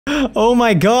Oh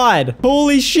my god.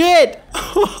 Holy shit.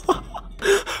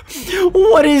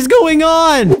 What is going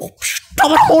on?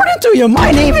 To you.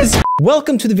 My name is...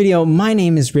 Welcome to the video. My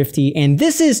name is Rifty, and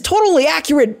this is Totally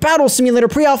Accurate Battle Simulator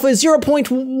Pre-Alpha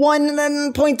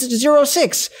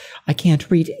 0.1.06. I can't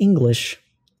read English.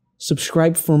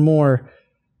 Subscribe for more.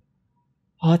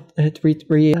 I'm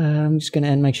just gonna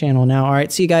end my channel now. All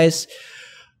right, see you guys.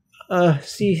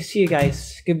 See you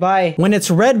guys. Goodbye. When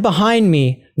it's red behind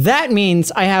me, that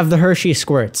means I have the Hershey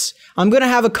squirts. I'm gonna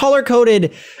have a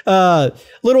color-coded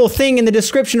little thing in the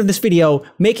description of this video,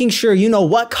 making sure you know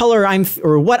what color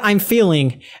what I'm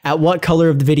feeling at what color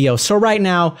of the video. So right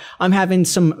now, I'm having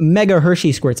some mega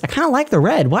Hershey squirts. I kind of like the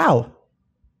red. Wow.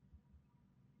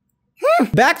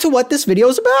 Back to what this video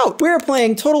is about. We're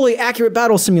playing Totally Accurate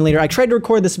Battle Simulator. I tried to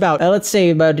record this about, let's say,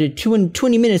 about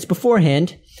 20 minutes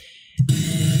beforehand.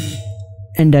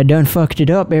 And I done fucked it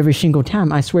up every single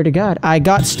time, I swear to God. I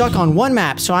got stuck on one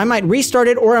map, so I might restart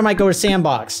it or I might go to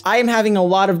Sandbox. I am having a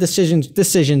lot of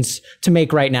decisions to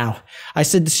make right now. I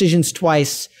said decisions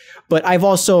twice, but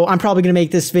I'm probably gonna make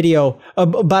this video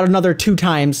about another 2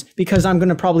 times because I'm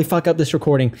gonna probably fuck up this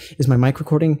recording. Is my mic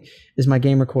recording? Is my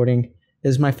game recording?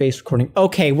 Is my face recording?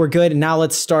 Okay, we're good. Now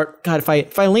let's start. God,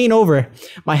 if I lean over,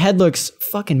 my head looks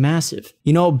fucking massive.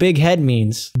 You know what big head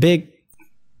means? Big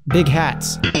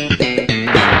hats.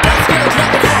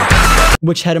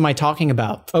 Which head am I talking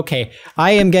about? Okay,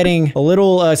 I am getting a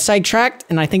little sidetracked,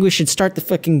 and I think we should start the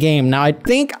fucking game. Now, I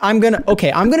think I'm gonna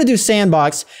do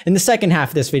Sandbox in the second half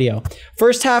of this video.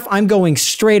 First half, I'm going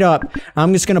straight up.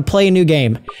 I'm just gonna play a new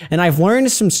game. And I've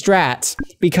learned some strats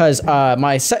because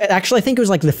actually, I think it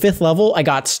was like the 5th level, I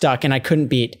got stuck and I couldn't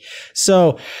beat.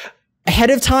 So,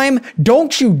 ahead of time,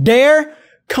 don't you dare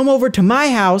come over to my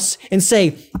house and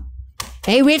say,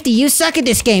 "Hey, Rifty, you suck at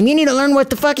this game. You need to learn what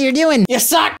the fuck you're doing. You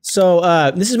suck!"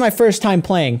 So, this is my first time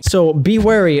playing, so be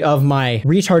wary of my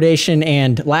retardation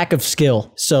and lack of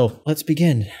skill. So, let's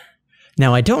begin.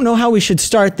 Now, I don't know how we should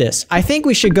start this. I think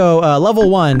we should go, level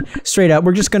 1, straight up.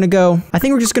 We're just gonna go, I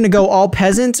think we're just gonna go all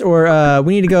peasant, or,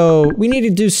 we need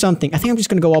to do something. I think I'm just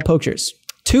gonna go all poachers.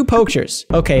 2 poachers.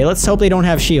 Okay, let's hope they don't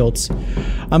have shields.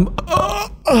 I'm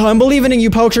believing in you,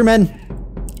 poacher men.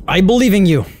 I believe in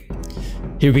you.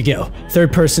 Here we go.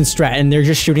 3rd person strat, and they're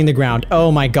just shooting the ground.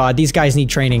 Oh my god, these guys need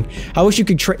training. I wish you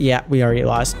could yeah, we already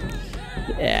lost.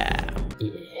 Yeah,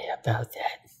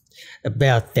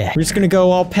 about that. We're just gonna go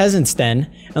all peasants then.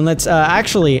 And let's,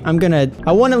 actually, I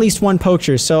want at least 1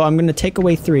 poacher, so I'm gonna take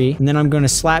away 3, and then I'm gonna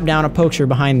slap down a poacher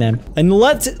behind them. And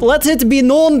let it be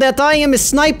known that I am a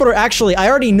sniper. Actually, I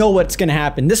already know what's gonna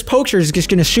happen. This poacher is just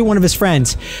gonna shoot one of his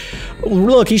friends.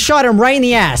 Look, he shot him right in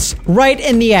the ass. Right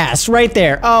in the ass. Right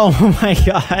there. Oh my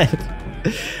god.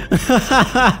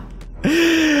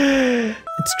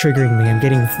 It's triggering me. I'm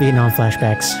getting Vietnam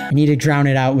flashbacks. I need to drown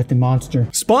it out with the monster.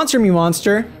 Sponsor me,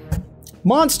 monster.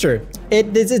 Monster.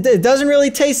 It doesn't really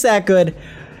taste that good.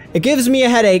 It gives me a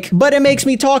headache, but it makes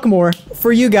me talk more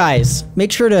for you guys.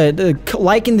 Make sure to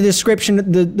like in the description,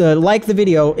 like the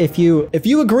video if you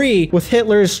agree with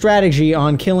Hitler's strategy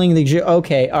on killing the Jew.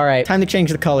 Okay, all right, time to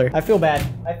change the color. I feel bad.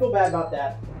 I feel bad about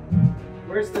that.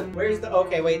 Where's the,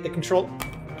 okay, wait, the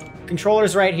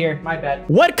controller's right here. My bad.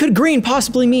 What could green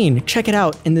possibly mean? Check it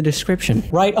out in the description.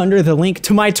 Right under the link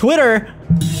to my Twitter.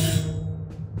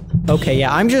 Okay,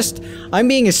 yeah, I'm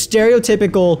being a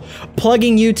stereotypical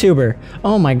plugging YouTuber.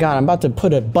 Oh my god, I'm about to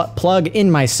put a butt plug in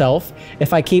myself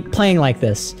if I keep playing like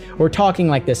this, or talking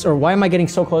like this, or why am I getting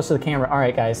so close to the camera?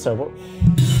 Alright guys, so what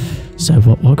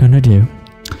we're gonna do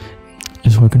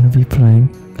is we're gonna be playing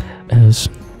as...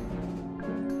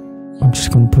 I'm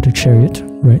just gonna put a chariot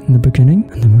right in the beginning,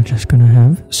 and then we're just gonna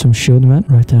have some shield men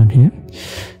right down here,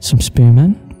 some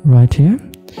spearmen right here,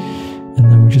 and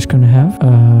then we're just gonna have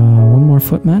 1 more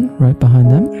footman right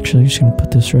behind them. Actually, just gonna put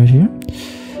this right here.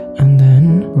 And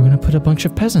then we're gonna put a bunch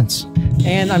of peasants.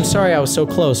 And I'm sorry I was so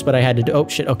close, but I had to do- oh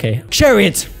shit, okay.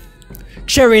 Chariots!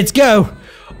 Chariots, go!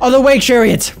 Other way,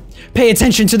 chariots! Pay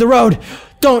attention to the road!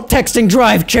 Don't text and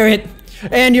drive, chariot!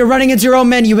 And you're running into your own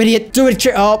men, you idiot! Do it,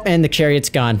 oh, and the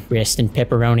chariot's gone. Wrist and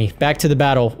pepperoni. Back to the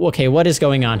battle. Okay, what is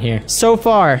going on here? So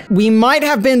far, we might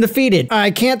have been defeated.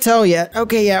 I can't tell yet.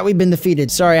 Okay, yeah, we've been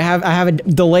defeated. Sorry, I have a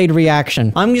delayed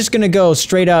reaction. I'm just gonna go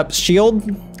straight up shield,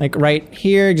 like right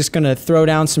here. Just gonna throw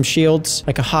down some shields,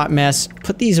 like a hot mess.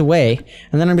 Put these away,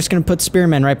 and then I'm just gonna put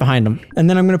spearmen right behind them. And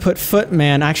then I'm gonna put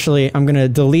footmen. Actually, I'm gonna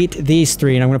delete these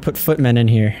 3, and I'm gonna put footmen in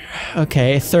here.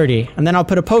 Okay, 30. And then I'll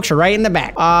put a poacher right in the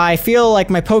back. I feel like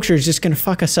my poacher is just gonna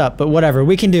fuck us up, but whatever,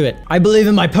 we can do it. I believe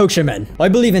in my poacher men. I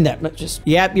believe in that. But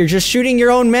yep, you're just shooting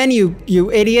your own men,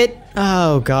 you idiot.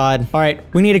 Oh, God. All right,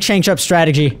 we need to change up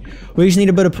strategy. We just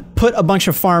need to put a bunch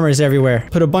of farmers everywhere.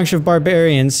 Put a bunch of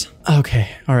barbarians. Okay,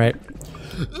 all right.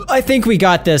 I think we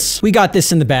got this. We got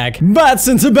this in the bag. Bats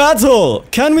into battle!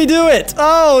 Can we do it?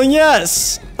 Oh,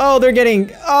 yes! Oh, they're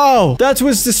getting... Oh, that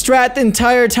was the strat the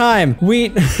entire time.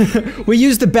 We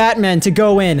use the Batmen to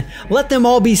go in, let them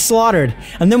all be slaughtered,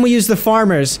 and then we use the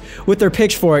farmers with their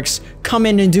pitchforks, come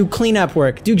in and do cleanup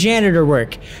work, do janitor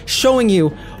work, showing you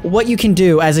what you can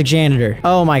do as a janitor.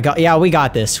 Oh my God. Yeah, we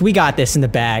got this. We got this in the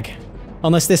bag.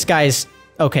 Unless this guy's...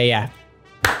 Okay, yeah.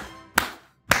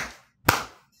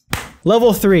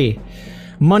 Level 3.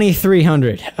 Money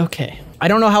 300. Okay. I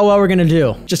don't know how well we're gonna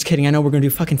do. Just kidding, I know we're gonna do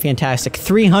fucking fantastic.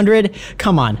 300?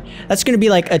 Come on. That's gonna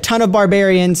be like a ton of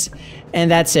barbarians,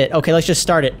 and that's it. Okay, let's just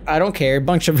start it. I don't care.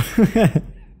 Bunch of...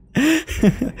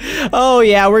 Oh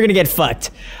yeah, we're gonna get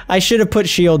fucked. I should have put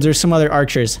shields or some other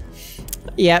archers.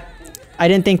 Yep. I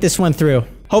didn't think this went through.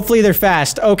 Hopefully they're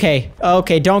fast. Okay.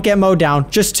 Okay, don't get mowed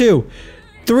down. Just 2.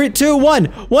 3, 2, 1.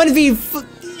 1v...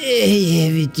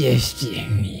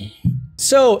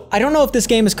 So, I don't know if this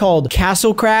game is called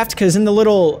Castlecraft, because in the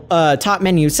little top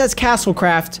menu, it says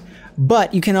Castlecraft,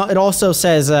 but you can. It also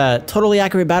says Totally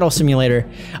Accurate Battle Simulator.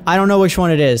 I don't know which one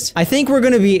it is. I think we're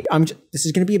gonna be. This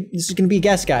is gonna be a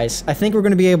guess, guys. I think we're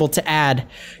gonna be able to add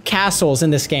castles in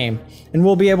this game, and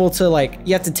we'll be able to like.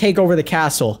 You have to take over the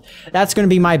castle. That's gonna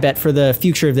be my bet for the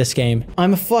future of this game.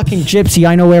 I'm a fucking gypsy.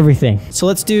 I know everything. So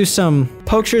let's do some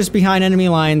poachers behind enemy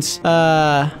lines.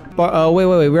 Oh, wait,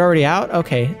 we're already out?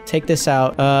 Okay, take this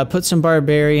out. Put some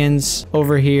barbarians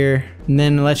over here, and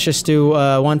then let's just do,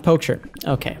 one poacher.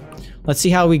 Okay, let's see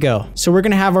how we go. So we're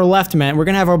gonna have our left men, we're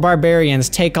gonna have our barbarians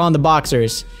take on the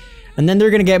boxers, and then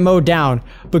they're gonna get mowed down.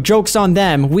 But joke's on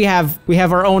them, we have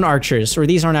our own archers, or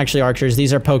these aren't actually archers,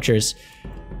 these are poachers.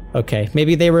 Okay,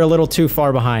 maybe they were a little too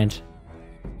far behind.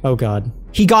 Oh God.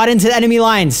 He got into enemy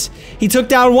lines! He took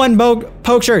down one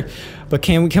poacher! But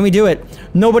can we do it?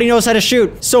 Nobody knows how to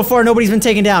shoot. So far, nobody's been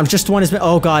taken down. Just one has been.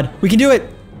 Oh God, we can do it.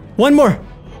 One more.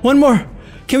 One more.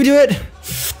 Can we do it?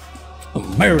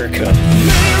 America.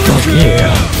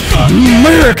 Yeah.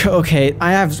 America. Okay,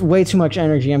 I have way too much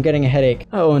energy. I'm getting a headache.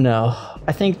 Oh no.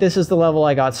 I think this is the level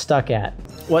I got stuck at.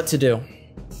 What to do?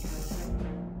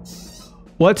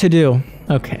 What to do?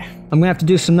 Okay. I'm gonna have to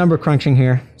do some number crunching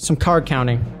here. Some card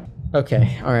counting.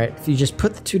 Okay, all right. If you just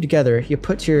put the two together, you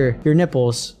put your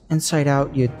nipples inside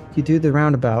out, you do the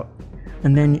roundabout,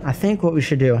 and then I think what we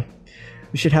should do,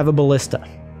 we should have a ballista.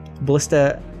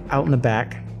 Ballista out in the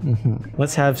back.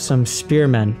 Let's have some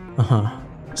spearmen.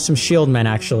 Some shieldmen,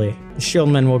 actually. The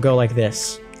shieldmen will go like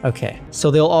this. Okay,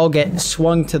 so they'll all get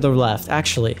swung to the left.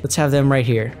 Actually, let's have them right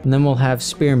here. And then we'll have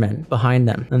spearmen behind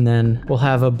them. And then we'll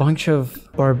have a bunch of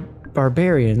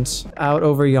barbarians out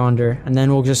over yonder, and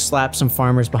then we'll just slap some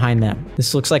farmers behind them.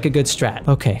 This looks like a good strat.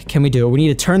 Okay, can we do it? We need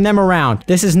to turn them around.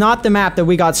 This is not the map that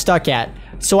we got stuck at,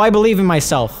 so I believe in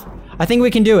myself. I think we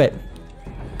can do it.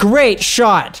 Great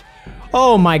shot!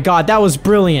 Oh my God, that was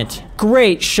brilliant.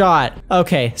 Great shot.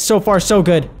 Okay, so far so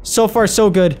good. So far so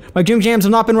good. My Doom Jams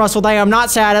have not been rustled. I am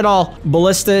not sad at all.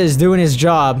 Ballista is doing his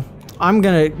job. I'm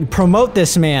gonna promote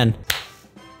this man.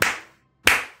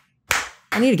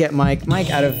 I need to get Mike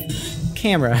out of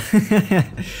camera.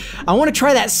 I want to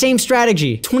try that same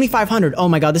strategy. 2,500. Oh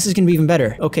my God, this is gonna be even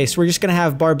better. Okay, so we're just gonna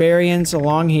have barbarians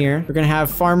along here. We're gonna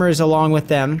have farmers along with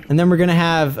them. And then we're gonna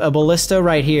have a ballista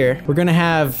right here. We're gonna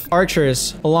have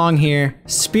archers along here.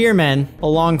 Spearmen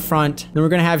along front. Then we're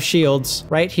gonna have shields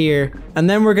right here. And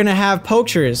then we're gonna have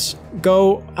poachers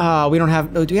go, we don't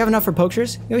have, oh, do we have enough for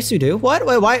poachers? Yes, we do. What?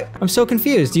 Wait, why? I'm so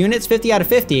confused. Units 50 out of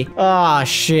 50. Ah,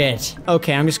 shit.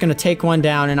 Okay, I'm just gonna take one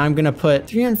down and I'm gonna put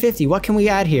 350. What can we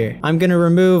add here? I'm gonna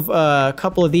remove a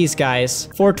couple of these guys.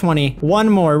 420. One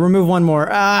more. Remove one more.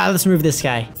 Let's remove this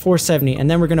guy. 470. And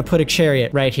then we're gonna put a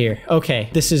chariot right here. Okay,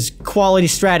 this is quality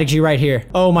strategy right here.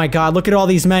 Oh my God, look at all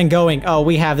these men going. Oh,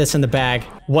 we have this in the bag.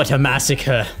 What a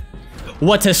massacre.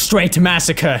 What a straight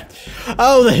massacre.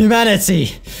 Oh, the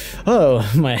humanity. Oh,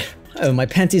 my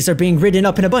panties are being ridden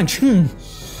up in a bunch.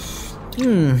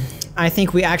 I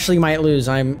think we actually might lose.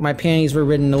 My panties were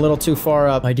ridden a little too far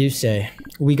up. I do say.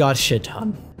 We got shit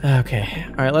done. Okay.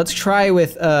 All right, let's try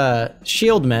with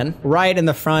shieldmen right in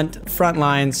the front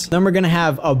lines. Then we're gonna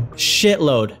have a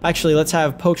shitload. Actually, let's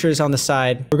have poachers on the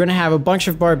side. We're gonna have a bunch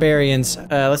of barbarians.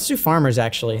 Let's do farmers,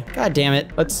 actually. God damn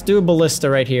it. Let's do a ballista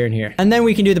right here and here. And then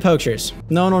we can do the poachers.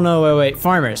 No, wait.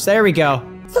 Farmers. There we go.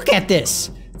 Look at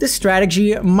this. This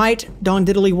strategy might don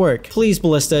diddly work. Please,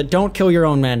 ballista, don't kill your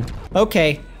own men.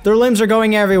 Okay. Their limbs are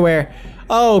going everywhere.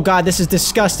 Oh God, this is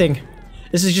disgusting.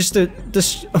 This is just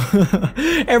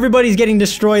everybody's getting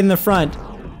destroyed in the front.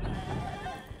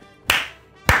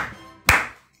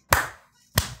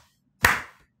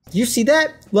 Do you see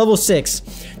that? Level 6.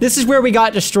 This is where we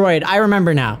got destroyed. I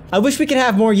remember now. I wish we could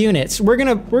have more units. We're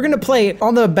gonna play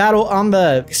on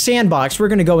the sandbox. We're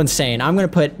gonna go insane. I'm gonna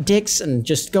put dicks and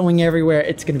just going everywhere.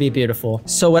 It's gonna be beautiful.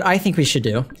 So what I think we should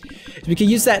do is we could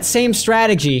use that same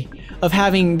strategy of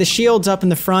having the shields up in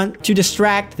the front to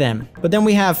distract them. But then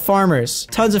we have farmers,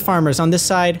 tons of farmers on this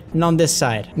side and on this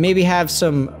side. Maybe have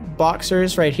some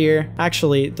boxers right here.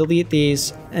 Actually, delete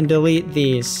these and delete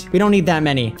these. We don't need that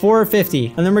many.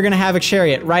 450. And then we're gonna have a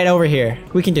chariot right over here.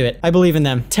 We can do it. I believe in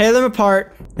them. Tear them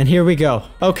apart, and here we go.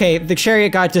 Okay, the chariot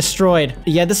got destroyed.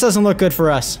 Yeah, this doesn't look good for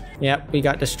us. Yep, we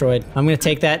got destroyed. I'm gonna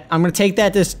take that. I'm gonna take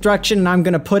that destruction and I'm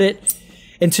gonna put it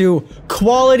into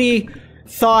quality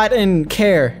thought and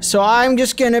care. So I'm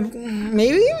just gonna I'm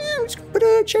just gonna put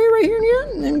a chariot right here and here,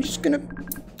 and I'm just gonna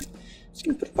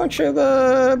put a bunch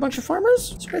of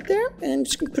farmers right there, and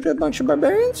just gonna put a bunch of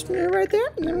barbarians right there,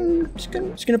 and then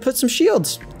I'm just gonna put some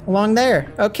shields along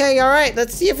there. Okay, all right,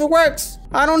 let's see if it works.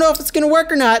 I don't know if it's gonna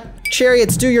work or not.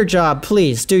 Chariots, do your job,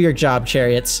 please. Do your job,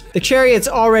 chariots. The chariots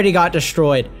already got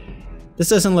destroyed. This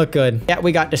doesn't look good. Yeah,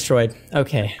 we got destroyed.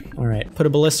 Okay, all right. Put a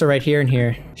ballista right here and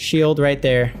here. Shield right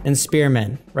there, and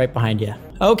spearmen right behind you.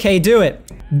 Okay, do it.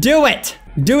 Do it!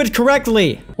 Do it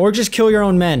correctly, or just kill your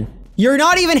own men. You're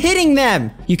not even hitting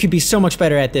them! You could be so much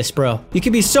better at this, bro. You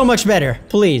could be so much better.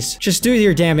 Please, just do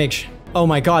your damage. Oh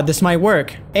my god, this might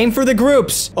work. Aim for the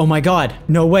groups! Oh my god,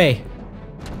 no way.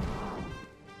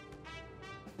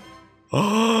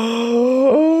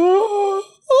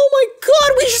 Oh my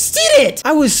god, we just did it!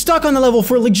 I was stuck on the level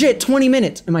for legit 20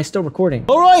 minutes. Am I still recording?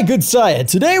 Alright, good sire.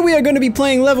 Today we are going to be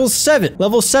playing level 7.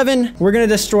 Level 7, we're going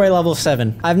to destroy level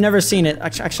 7. I've never seen it.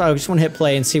 Actually, I just want to hit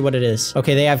play and see what it is.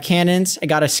 Okay, they have cannons. I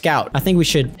got a scout. I think we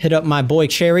should hit up my boy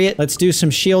chariot. Let's do some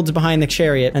shields behind the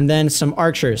chariot, and then some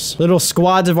archers. Little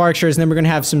squads of archers, and then we're going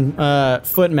to have some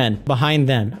footmen behind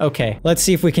them. Okay, let's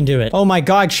see if we can do it. Oh my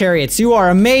god, chariots, you are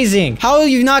amazing. How have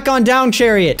you not gone down,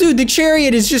 chariot? Dude, the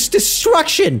chariot is just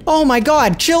destruction. Oh my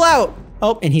god, chill out.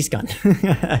 Oh, and he's gone.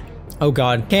 Oh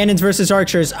god. Cannons versus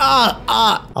archers.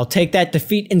 I'll take that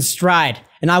defeat in stride,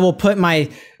 and I will put my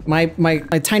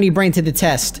tiny brain to the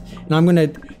test, and I'm gonna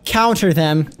counter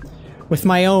them with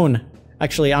my own.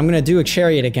 Actually, I'm gonna do a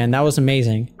chariot again. That was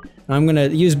amazing. And I'm gonna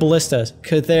use ballistas,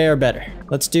 because they're better.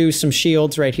 Let's do some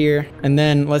shields right here, and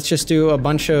then let's just do a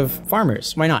bunch of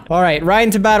farmers. Why not? All right, ride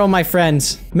into battle, my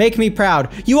friends. Make me proud.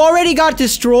 You already got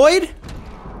destroyed?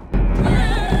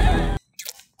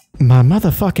 My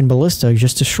motherfucking ballista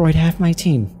just destroyed half my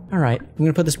team. All right, I'm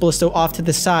gonna put this ballista off to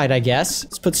the side, I guess.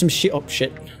 Let's put some oh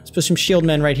shit. Let's put some shield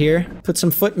men right here. Put some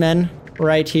footmen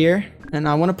right here. And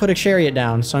I wanna put a chariot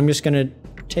down, so I'm just gonna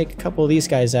take a couple of these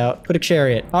guys out. Put a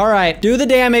chariot. All right, do the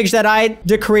damage that I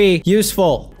decree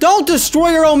useful. Don't destroy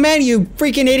your own men, you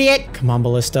freaking idiot. Come on,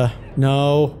 ballista.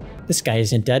 No. This guy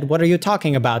isn't dead. What are you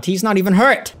talking about? He's not even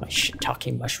hurt. My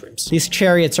shit-talking mushrooms. These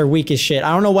chariots are weak as shit.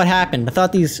 I don't know what happened. I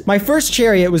thought my first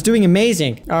chariot was doing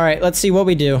amazing. All right, let's see what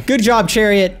we do. Good job,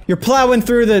 chariot. You're plowing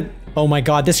through the... Oh my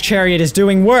god, this chariot is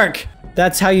doing work.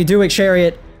 That's how you do it,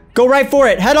 chariot. Go right for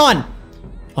it. Head on.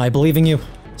 I believe in you.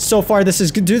 So far, this is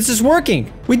good. Dude, this is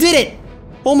working. We did it.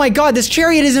 Oh my god, this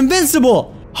chariot is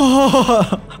invincible.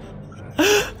 Yeah.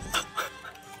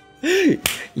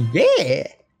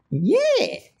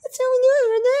 Yeah. That's how we do it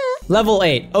right there. Level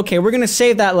 8. Okay, we're gonna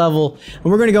save that level, and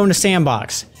we're gonna go into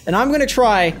sandbox. And I'm gonna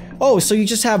try... Oh, so you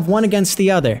just have one against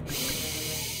the other.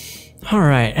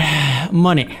 Alright.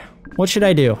 Money. What should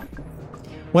I do?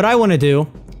 What I want to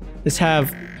do is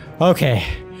have... Okay.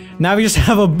 Now we just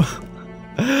have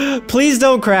a... Please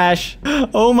don't crash.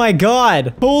 Oh my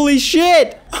god. Holy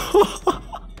shit.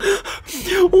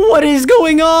 What is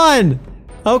going on?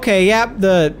 Okay, yep,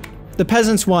 the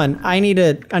peasants won. I need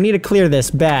to clear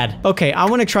this bad. Okay, I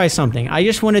want to try something. I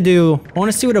want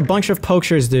to see what a bunch of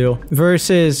poachers do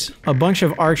versus a bunch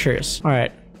of archers. All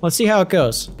right, let's see how it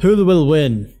goes. Who will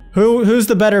win? Who's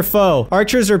the better foe?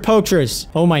 Archers or poachers?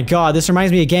 Oh my god, this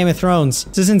reminds me of Game of Thrones.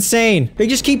 This is insane. They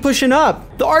just keep pushing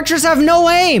up. The archers have no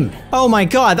aim. Oh my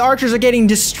god, the archers are getting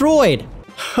destroyed.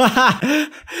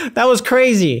 That was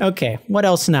crazy. Okay, what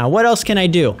else now? What else can I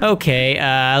do? Okay,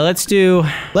 let's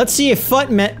see if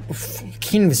footmen...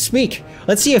 Can't even speak.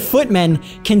 Let's see if footmen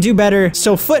can do better.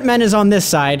 So footmen is on this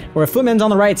side, or footmen's on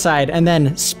the right side, and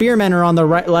then spearmen are on the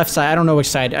left side. I don't know which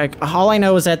side. All I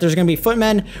know is that there's gonna be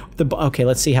footmen. Okay,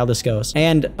 let's see how this goes.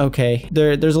 And okay,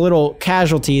 there's a little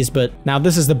casualties, but now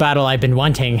this is the battle I've been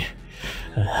wanting.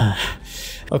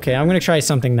 Okay, I'm gonna try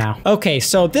something now. Okay,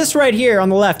 so this right here on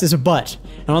the left is a butt,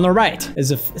 and on the right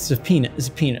is a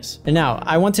penis. And now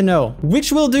I want to know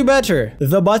which will do better,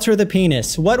 the butt or the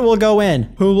penis? What will go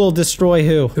in? Who will destroy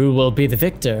who? Who will be the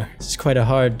victor? This is quite a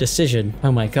hard decision.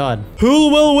 Oh my god. Who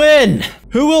will win?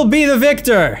 Who will be the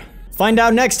victor? Find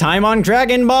out next time on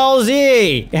Dragon Ball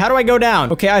Z. How do I go down?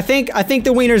 Okay, I think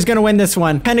the wiener's gonna win this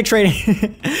one. Penetrating.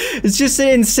 It's just an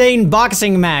insane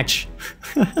boxing match.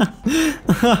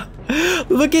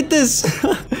 Look at this.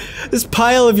 This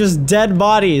pile of just dead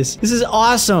bodies. This is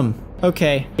awesome.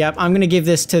 Okay, yep, I'm gonna give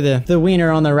this to the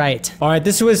wiener on the right. All right,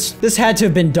 this had to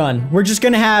have been done. We're just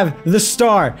gonna have the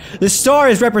star. The star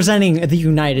is representing the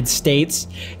United States,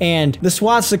 and the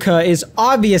swastika is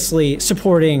obviously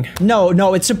supporting,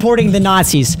 no, it's supporting the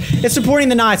Nazis. It's supporting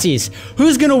the Nazis.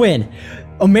 Who's gonna win?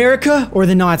 America or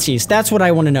the Nazis? That's what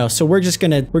I want to know. So we're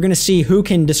gonna see who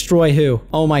can destroy who.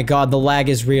 Oh my god, the lag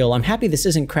is real. I'm happy this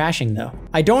isn't crashing though.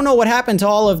 I don't know what happened to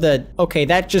all of the, okay,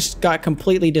 that just got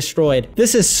completely destroyed.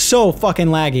 This is so fucking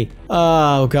laggy.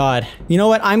 Oh god. You know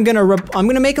what? I'm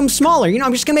gonna make them smaller. You know,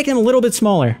 I'm just gonna make them a little bit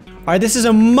smaller. All right, this is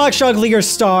a much uglier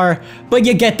star, but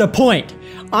you get the point.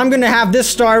 I'm gonna have this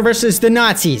star versus the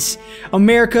Nazis.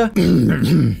 America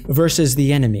versus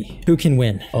the enemy. Who can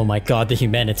win? Oh my god, the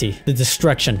humanity, the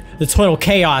destruction, the total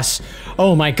chaos.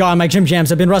 Oh my god, my gym jams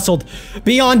have been rustled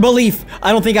beyond belief.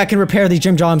 I don't think I can repair these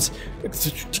gym jams.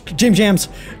 Gym jams.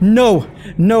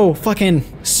 No fucking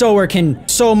sewer can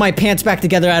sew my pants back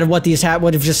together out of what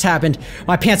have just happened.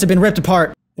 My pants have been ripped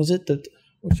apart. Was it the,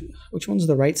 which one's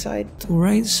the right side? The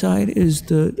right side is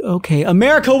the, okay,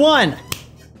 America won!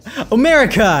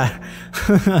 America!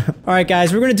 Alright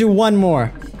guys, we're gonna do one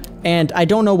more. And I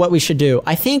don't know what we should do.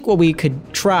 I think what we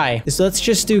could try is let's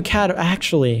just do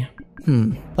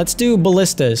let's do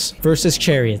ballistas versus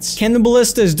chariots. Can the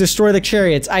ballistas destroy the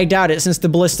chariots? I doubt it since the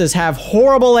ballistas have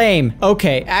horrible aim.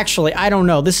 Okay, actually, I don't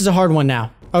know. This is a hard one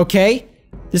now. Okay?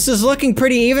 This is looking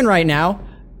pretty even right now.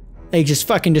 They just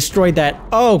fucking destroyed that.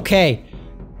 Okay.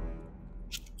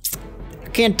 I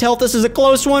can't tell if this is a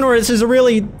close one or this is a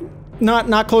really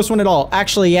not close one at all.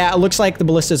 Actually, yeah, it looks like the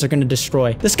ballistas are gonna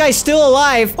destroy. This guy's still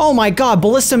alive. Oh my god,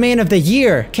 Ballista Man of the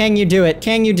Year. Can you do it?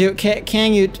 Can you do it?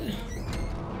 Can you?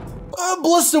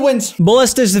 Ballista wins.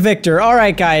 Ballista's the victor. All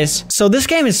right, guys. So this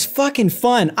game is fucking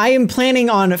fun. I am planning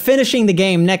on finishing the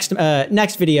game next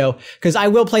video because I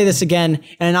will play this again,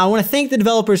 and I want to thank the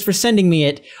developers for sending me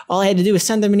it. All I had to do was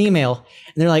send them an email,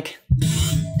 and they're like,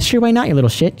 "Sure, why not, you little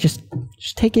shit? Just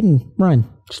take it and run.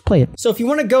 Just play it." So if you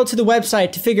want to go to the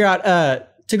website to figure out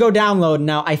to go download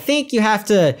now, I think you have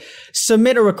to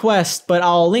submit a request, but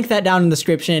I'll link that down in the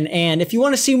description. And if you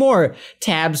want to see more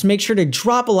tabs, make sure to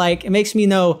drop a like. It makes me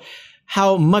know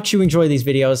how much you enjoy these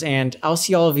videos, and I'll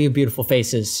see all of you beautiful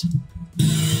faces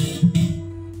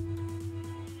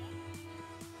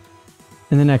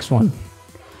in the next one.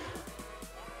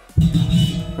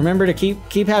 Remember to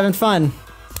keep having fun.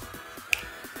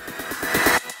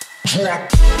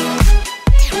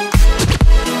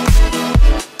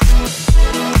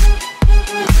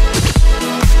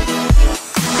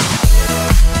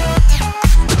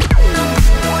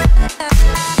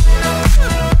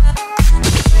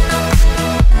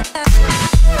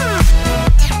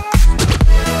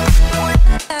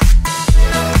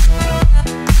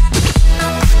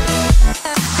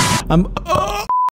 Oh!